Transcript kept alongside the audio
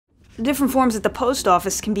different forms at the post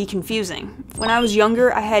office can be confusing. When I was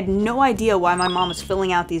younger, I had no idea why my mom was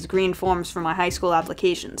filling out these green forms for my high school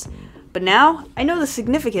applications. But now, I know the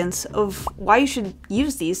significance of why you should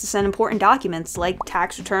use these to send important documents like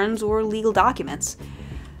tax returns or legal documents.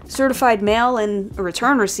 Certified mail and a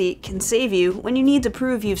return receipt can save you when you need to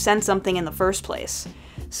prove you've sent something in the first place.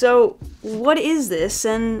 So, what is this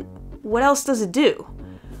and what else does it do?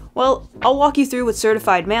 Well, I'll walk you through what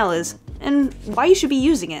certified mail is and why you should be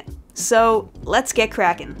using it. So, let's get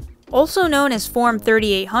cracking. Also known as Form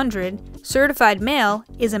 3800, certified mail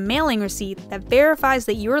is a mailing receipt that verifies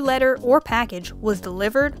that your letter or package was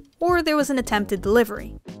delivered or there was an attempted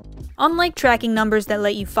delivery. Unlike tracking numbers that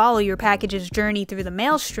let you follow your package's journey through the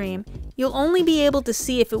mail stream, you'll only be able to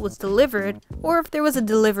see if it was delivered or if there was a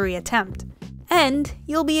delivery attempt. And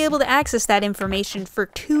you'll be able to access that information for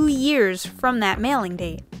 2 years from that mailing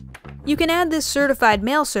date. You can add this certified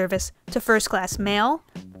mail service to first-class mail,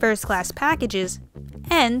 first-class packages,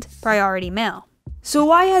 and priority mail. So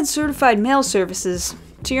why add certified mail services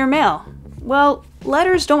to your mail? Well,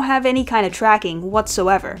 letters don't have any kind of tracking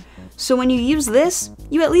whatsoever. So when you use this,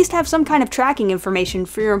 you at least have some kind of tracking information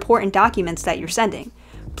for your important documents that you're sending.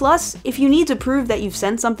 Plus, if you need to prove that you've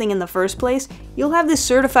sent something in the first place, you'll have this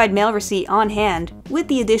certified mail receipt on hand with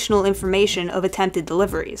the additional information of attempted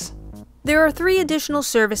deliveries. There are 3 additional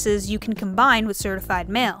services you can combine with certified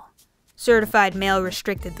mail: certified mail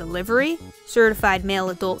restricted delivery, certified mail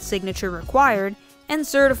adult signature required, and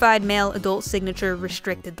certified mail adult signature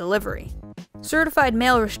restricted delivery. Certified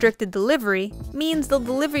mail restricted delivery means they'll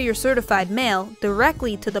deliver your certified mail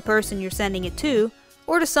directly to the person you're sending it to,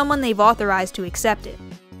 or to someone they've authorized to accept it.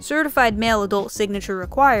 Certified mail adult signature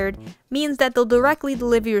required means that they'll directly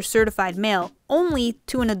deliver your certified mail only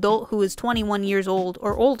to an adult who is 21 years old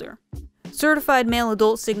or older. Certified mail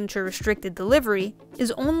adult signature restricted delivery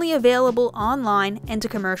is only available online and to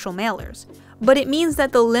commercial mailers, but it means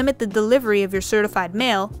that they'll limit the delivery of your certified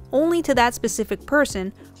mail only to that specific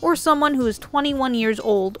person or someone who is 21 years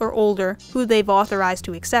old or older who they've authorized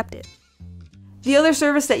to accept it. The other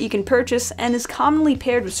service that you can purchase and is commonly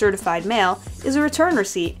paired with certified mail is a return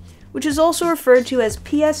receipt, which is also referred to as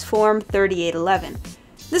PS Form 3811.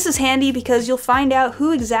 This is handy because you'll find out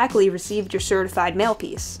who exactly received your certified mail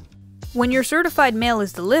piece. When your certified mail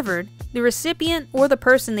is delivered, the recipient or the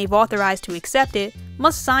person they've authorized to accept it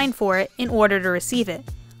must sign for it in order to receive it.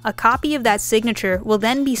 A copy of that signature will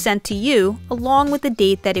then be sent to you along with the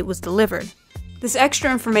date that it was delivered. This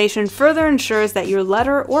extra information further ensures that your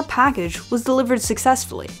letter or package was delivered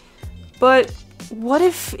successfully. But what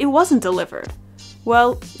if it wasn't delivered?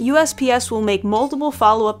 Well, USPS will make multiple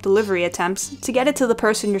follow-up delivery attempts to get it to the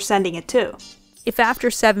person you're sending it to. If after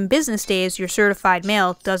 7 business days your certified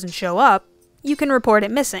mail doesn't show up, you can report it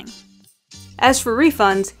missing. As for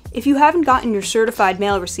refunds, if you haven't gotten your certified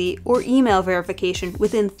mail receipt or email verification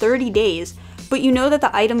within 30 days, but you know that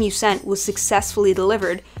the item you sent was successfully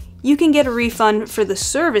delivered, you can get a refund for the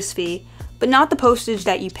service fee, but not the postage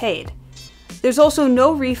that you paid. There's also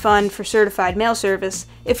no refund for certified mail service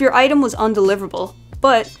if your item was undeliverable,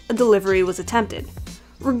 but a delivery was attempted.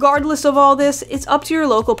 Regardless of all this, it's up to your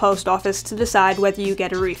local post office to decide whether you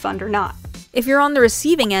get a refund or not. If you're on the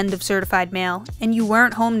receiving end of certified mail and you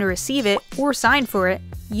weren't home to receive it or sign for it,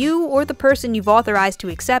 you or the person you've authorized to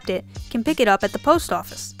accept it can pick it up at the post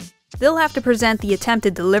office. They'll have to present the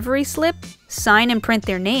attempted delivery slip, sign and print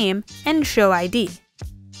their name, and show ID.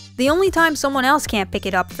 The only time someone else can't pick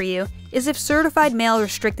it up for you is if certified mail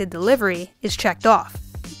restricted delivery is checked off.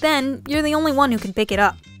 Then you're the only one who can pick it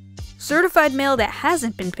up. Certified mail that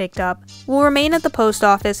hasn't been picked up will remain at the post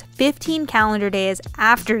office 15 calendar days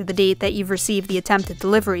after the date that you've received the attempted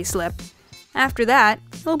delivery slip. After that,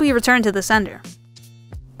 it'll be returned to the sender.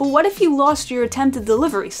 But what if you lost your attempted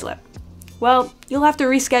delivery slip? Well, you'll have to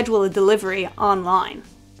reschedule a delivery online.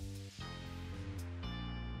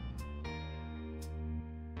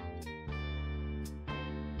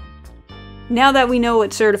 Now that we know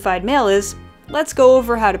what certified mail is, let's go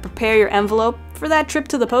over how to prepare your envelope for that trip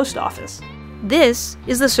to the post office. This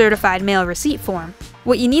is the certified mail receipt form.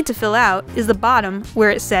 What you need to fill out is the bottom where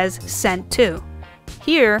it says "Sent to."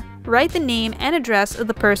 Here, write the name and address of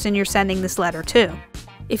the person you're sending this letter to.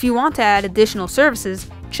 If you want to add additional services,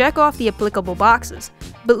 check off the applicable boxes,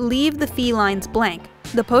 but leave the fee lines blank.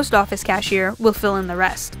 The post office cashier will fill in the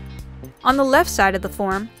rest. On the left side of the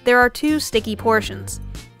form, there are 2 sticky portions.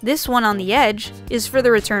 This one on the edge is for the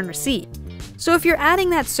return receipt. So if you're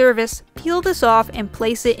adding that service, peel this off and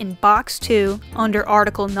place it in box 2 under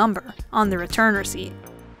article number on the return receipt.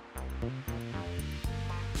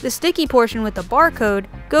 The sticky portion with the barcode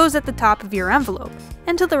goes at the top of your envelope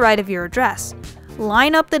and to the right of your address.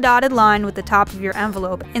 line up the dotted line with the top of your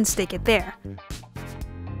envelope and stick it there.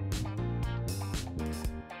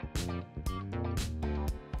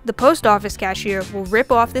 The post office cashier will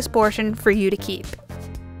rip off this portion for you to keep.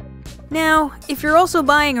 Now, if you're also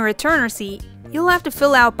buying a return receipt, you'll have to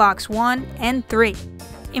fill out box 1 and 3.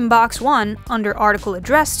 In box 1, under article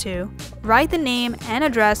addressed to, write the name and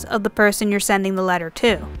address of the person you're sending the letter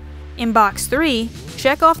to. In box 3,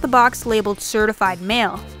 check off the box labeled Certified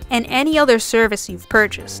Mail and any other service you've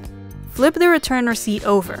purchased. Flip the return receipt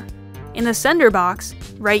over. In the sender box,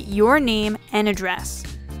 write your name and address.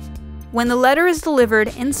 When the letter is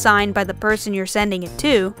delivered and signed by the person you're sending it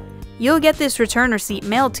to, you'll get this return receipt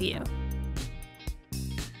mailed to you.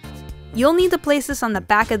 You'll need to place this on the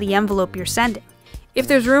back of the envelope you're sending. If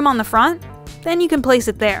there's room on the front, then you can place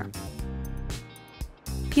it there.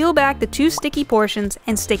 Peel back the 2 sticky portions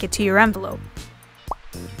and stick it to your envelope.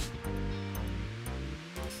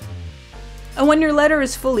 And when your letter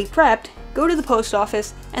is fully prepped, go to the post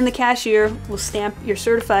office and the cashier will stamp your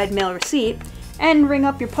certified mail receipt and ring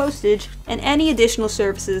up your postage and any additional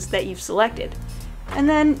services that you've selected. And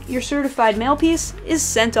then your certified mail piece is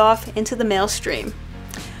sent off into the mail stream.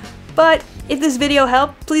 But if this video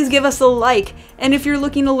helped, please give us a like, and if you're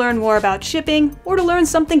looking to learn more about shipping or to learn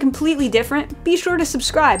something completely different, be sure to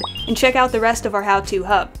subscribe and check out the rest of our how-to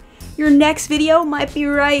hub. Your next video might be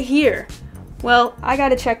right here. Well, I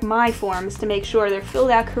gotta check my forms to make sure they're filled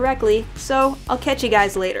out correctly, so I'll catch you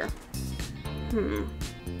guys later.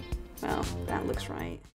 Well, that looks right.